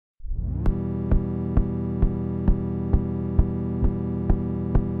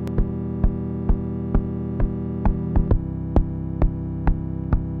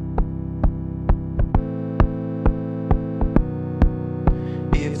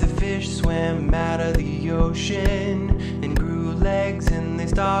fish swam out of the ocean and grew legs, and they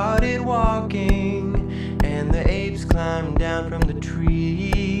started walking. And the apes climbed down from the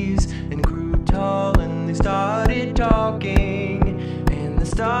trees and grew tall, and they started talking. And the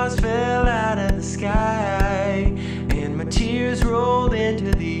stars fell out of the sky, and my tears rolled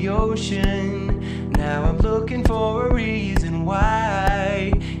into the ocean. Now I'm looking for a reason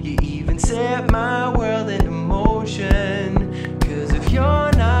why you even set my world into motion. 'Cause if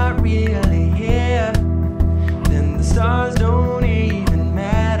you're not really here, then the stars don't even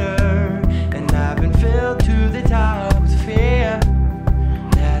matter. And I've been filled to the top with fear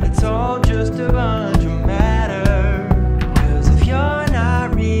that it's all just a bunch of matter. 'Cause if you're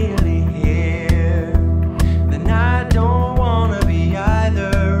not really here, then I don't wanna be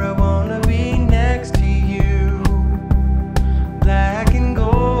either. I wanna be next to you. Black and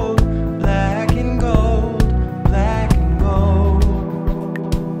gold, black and gold, black and gold.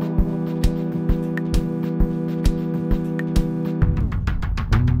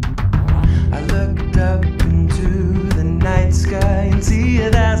 I looked up into the night sky and see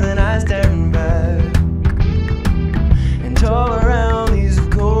 1,000 eyes staring back. And all around these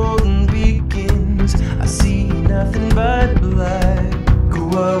golden beacons, I see nothing but black.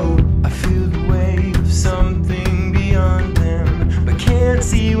 Whoa, I feel the weight of something beyond them, but can't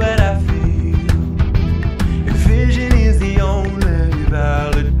see what I feel. And vision is the only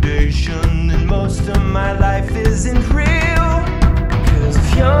validation, and most of my life isn't real. 'Cause if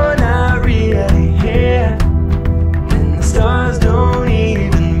you're not really here, then the stars don't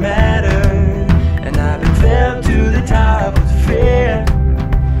even matter. And I've been fed to the top with fear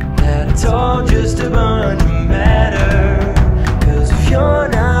that it's all just a bunch of matter. 'Cause if you're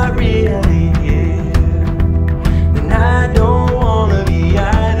not really here, then I don't wanna be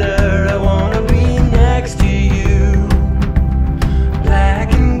either. I wanna be next to you. Black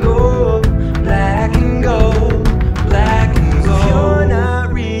and gold, black and gold, black and gold. If you're not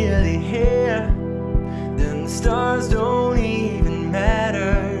really here, then the stars don't even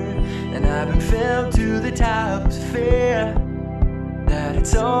matter. And I've been filled to the top with fear that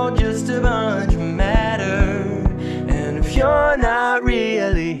it's all just a bunch of matter. And if you're not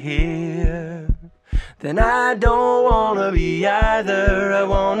really here, then I don't wanna be either. I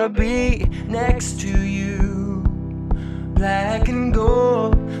wanna be next to you. Black and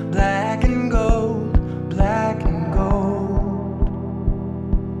gold,